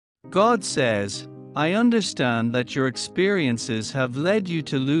God says, I understand that your experiences have led you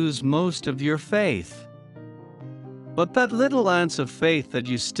to lose most of your faith. But that little ounce of faith that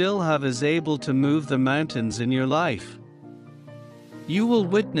you still have is able to move the mountains in your life. You will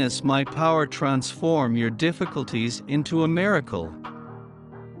witness my power transform your difficulties into a miracle.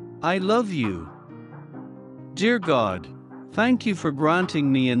 I love you. Dear God, thank you for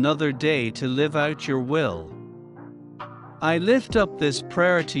granting me another day to live out your will. I lift up this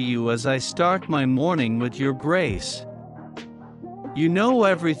prayer to you as I start my morning with your grace. You know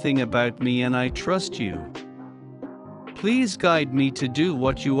everything about me and I trust you. Please guide me to do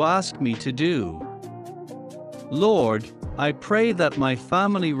what you ask me to do. Lord, I pray that my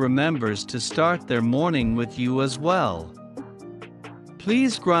family remembers to start their morning with you as well.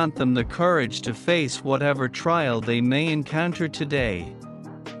 Please grant them the courage to face whatever trial they may encounter today.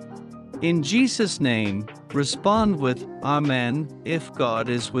 In Jesus' name, respond with, Amen, if God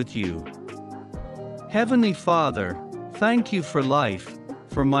is with you. Heavenly Father, thank you for life,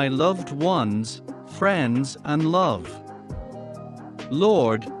 for my loved ones, friends, and love.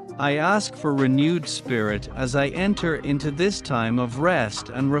 Lord, I ask for renewed spirit as I enter into this time of rest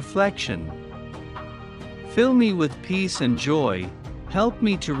and reflection. Fill me with peace and joy. Help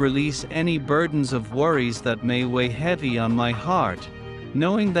me to release any burdens of worries that may weigh heavy on my heart,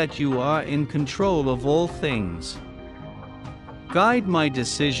 knowing that you are in control of all things. Guide my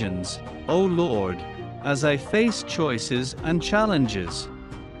decisions, O Lord, as I face choices and challenges.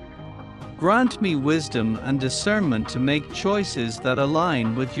 Grant me wisdom and discernment to make choices that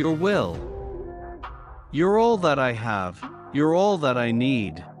align with your will. You're all that I have, you're all that I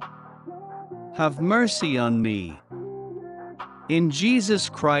need. Have mercy on me. In Jesus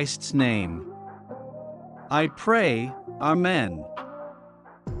Christ's name, I pray, Amen.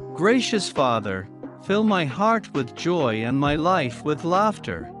 Gracious Father, fill my heart with joy and my life with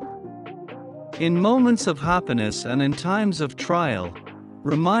laughter. In moments of happiness and in times of trial,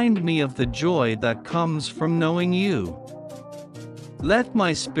 remind me of the joy that comes from knowing you. Let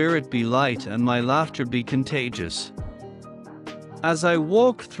my spirit be light and my laughter be contagious. As I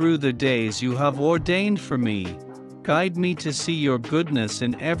walk through the days you have ordained for me, guide me to see your goodness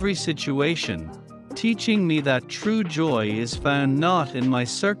in every situation, teaching me that true joy is found not in my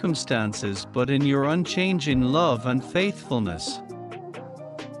circumstances but in your unchanging love and faithfulness.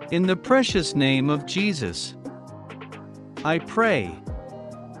 In the precious name of Jesus, I pray.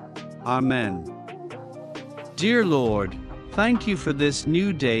 Amen. Dear Lord, thank you for this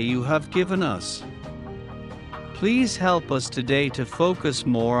new day you have given us. Please help us today to focus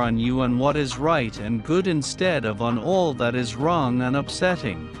more on you and what is right and good instead of on all that is wrong and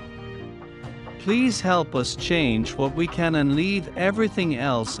upsetting. Please help us change what we can and leave everything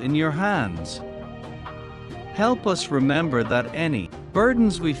else in your hands. Help us remember that any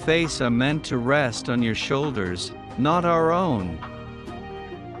burdens we face are meant to rest on your shoulders, not our own.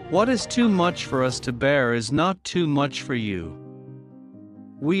 What is too much for us to bear is not too much for you.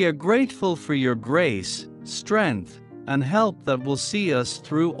 We are grateful for your grace, strength, and help that will see us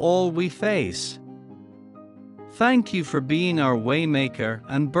through all we face. Thank you for being our waymaker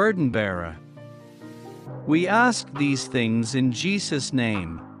and burden bearer. We ask these things in Jesus'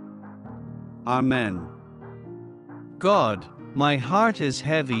 name. Amen. God, my heart is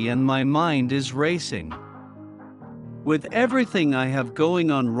heavy and my mind is racing. With everything I have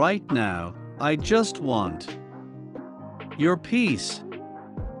going on right now, I just want your peace,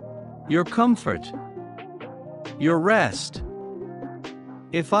 your comfort, your rest.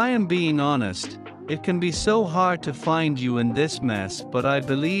 If I am being honest, it can be so hard to find you in this mess, but I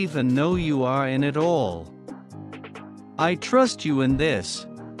believe and know you are in it all. I trust you in this.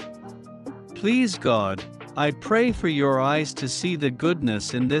 Please God, I pray for your eyes to see the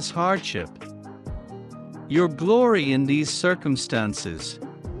goodness in this hardship, your glory in these circumstances.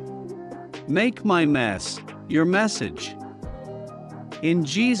 Make my mess your message. In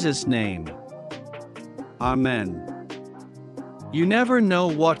Jesus' name. Amen. You never know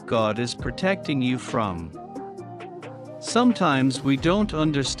what God is protecting you from. Sometimes we don't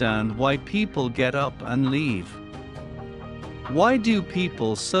understand why people get up and leave. Why do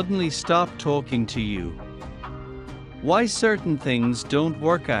people suddenly stop talking to you? Why certain things don't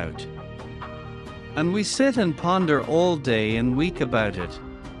work out? And we sit and ponder all day and week about it.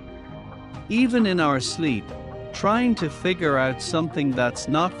 Even in our sleep, trying to figure out something that's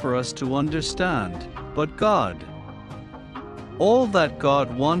not for us to understand, but God. All that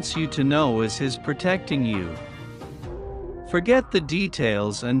God wants you to know is His protecting you. Forget the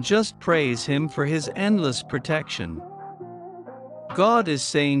details and just praise Him for His endless protection. God is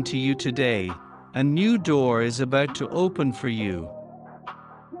saying to you today, a new door is about to open for you.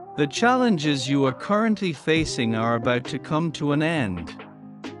 The challenges you are currently facing are about to come to an end.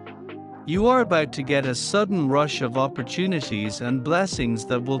 You are about to get a sudden rush of opportunities and blessings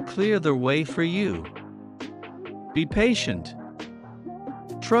that will clear the way for you. Be patient.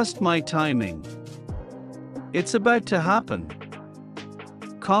 Trust my timing. It's about to happen.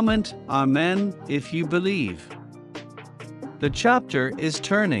 Comment Amen if you believe. The chapter is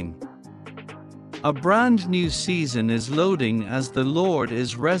turning. A brand new season is loading as the Lord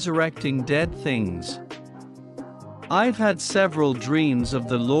is resurrecting dead things. I've had several dreams of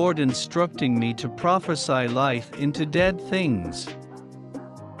the Lord instructing me to prophesy life into dead things.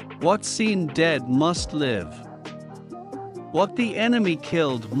 What's seen dead must live. What the enemy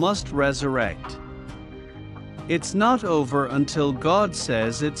killed must resurrect. It's not over until God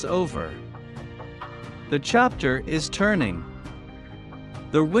says it's over. The chapter is turning.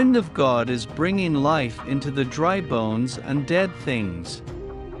 The wind of God is bringing life into the dry bones and dead things.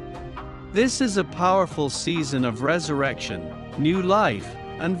 This is a powerful season of resurrection, new life,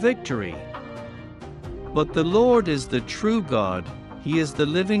 and victory. But the Lord is the true God, He is the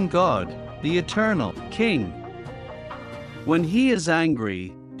living God, the eternal King. When He is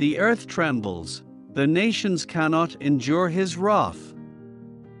angry, the earth trembles, the nations cannot endure His wrath.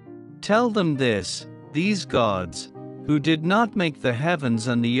 Tell them this, these gods, who did not make the heavens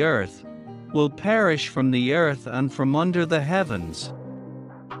and the earth, will perish from the earth and from under the heavens.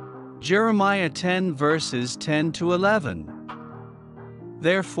 Jeremiah 10 verses 10 to 11.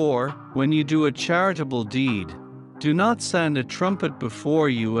 Therefore, when you do a charitable deed, do not sound a trumpet before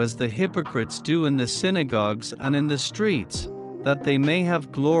you as the hypocrites do in the synagogues and in the streets, that they may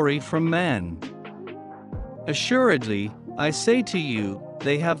have glory from men. Assuredly, I say to you,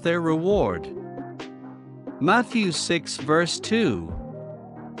 they have their reward. Matthew 6 verse 2.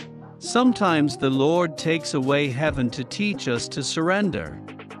 Sometimes the Lord takes away heaven to teach us to surrender.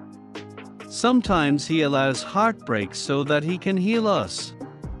 Sometimes He allows heartbreak so that He can heal us.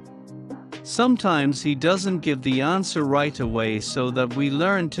 Sometimes He doesn't give the answer right away so that we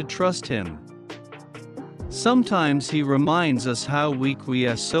learn to trust Him. Sometimes He reminds us how weak we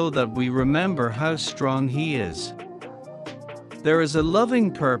are so that we remember how strong He is. There is a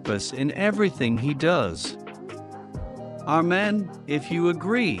loving purpose in everything He does. Amen, if you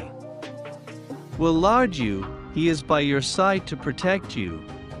agree. Will Lord you, He is by your side to protect you.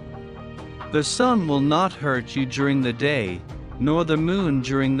 The sun will not hurt you during the day, nor the moon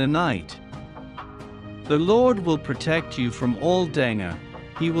during the night. The Lord will protect you from all danger,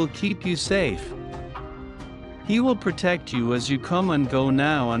 He will keep you safe. He will protect you as you come and go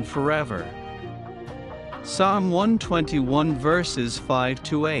now and forever. Psalm 121 verses 5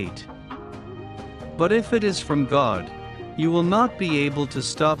 to 8. But if it is from God, you will not be able to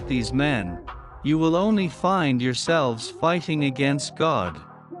stop these men, you will only find yourselves fighting against God.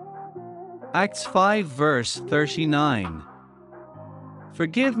 Acts 5 verse 39.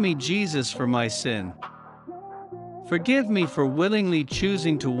 Forgive me, Jesus, for my sin. Forgive me for willingly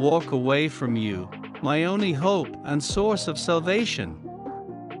choosing to walk away from you, my only hope and source of salvation.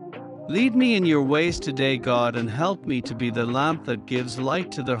 Lead me in your ways today, God, and help me to be the lamp that gives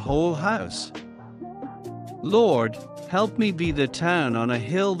light to the whole house. Lord, help me be the town on a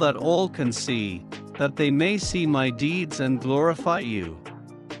hill that all can see, that they may see my deeds and glorify you.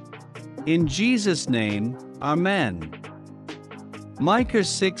 In Jesus' name, Amen. Micah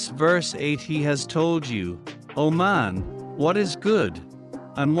 6 verse 8. He has told you, O man, what is good?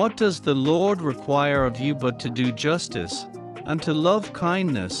 And what does the Lord require of you but to do justice, and to love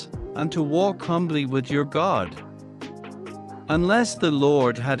kindness, and to walk humbly with your God? Unless the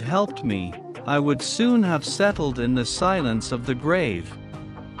Lord had helped me, I would soon have settled in the silence of the grave.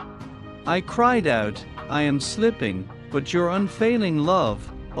 I cried out, I am slipping, but your unfailing love,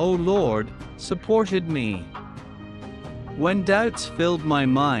 O Lord, supported me. When doubts filled my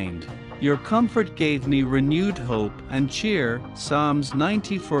mind, your comfort gave me renewed hope and cheer. Psalms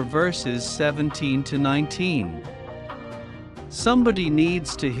 94 verses 17 to 19. Somebody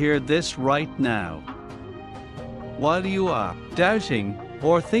needs to hear this right now. While you are doubting,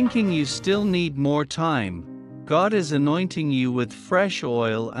 or thinking you still need more time, God is anointing you with fresh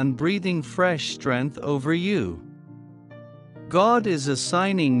oil and breathing fresh strength over you. God is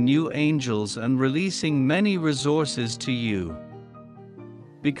assigning new angels and releasing many resources to you.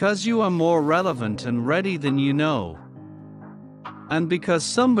 Because you are more relevant and ready than you know. And because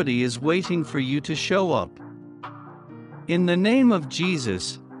somebody is waiting for you to show up. In the name of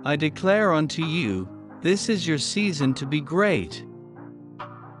Jesus, I declare unto you, this is your season to be great.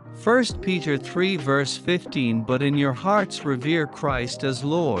 1 Peter 3 verse 15. But in your hearts revere Christ as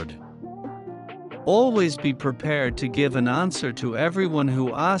Lord. Always be prepared to give an answer to everyone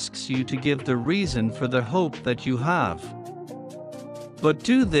who asks you to give the reason for the hope that you have. But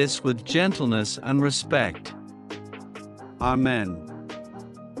do this with gentleness and respect. Amen.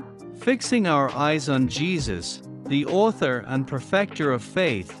 Fixing our eyes on Jesus, the author and perfecter of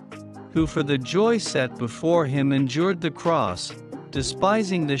faith, who for the joy set before him endured the cross,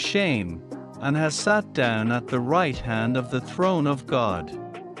 despising the shame, and has sat down at the right hand of the throne of God.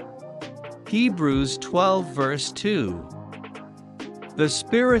 Hebrews 12 verse 2. The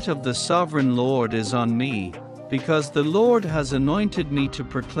Spirit of the Sovereign Lord is on me, because the Lord has anointed me to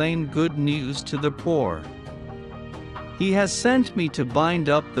proclaim good news to the poor. He has sent me to bind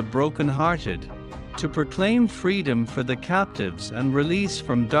up the brokenhearted, to proclaim freedom for the captives and release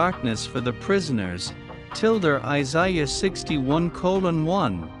from darkness for the prisoners. Isaiah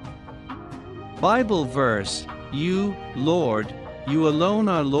 61:1. Bible verse: You, Lord, you alone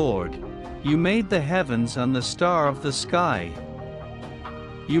are Lord. You made the heavens and the star of the sky.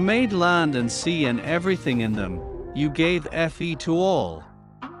 You made land and sea and everything in them. You gave Fe to all.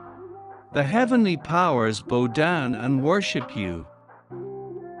 The heavenly powers bow down and worship you.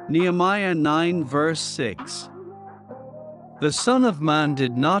 Nehemiah 9 verse 6. The Son of Man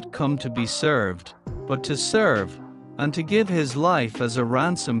did not come to be served, but to serve, and to give his life as a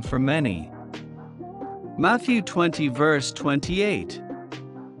ransom for many. Matthew 20 verse 28.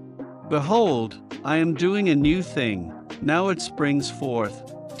 Behold, I am doing a new thing, now it springs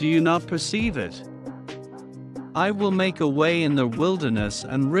forth, do you not perceive it? I will make a way in the wilderness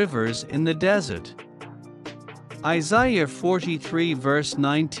and rivers in the desert. Isaiah 43 verse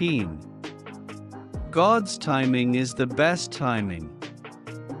 19. God's timing is the best timing.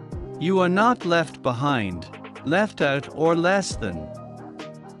 You are not left behind, left out or less than.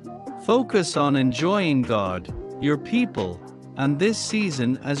 Focus on enjoying God, your people, and this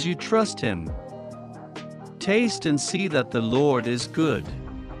season as you trust Him. Taste and see that the Lord is good.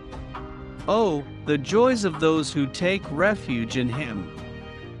 Oh, the joys of those who take refuge in Him.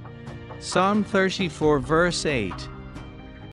 Psalm 34 verse 8.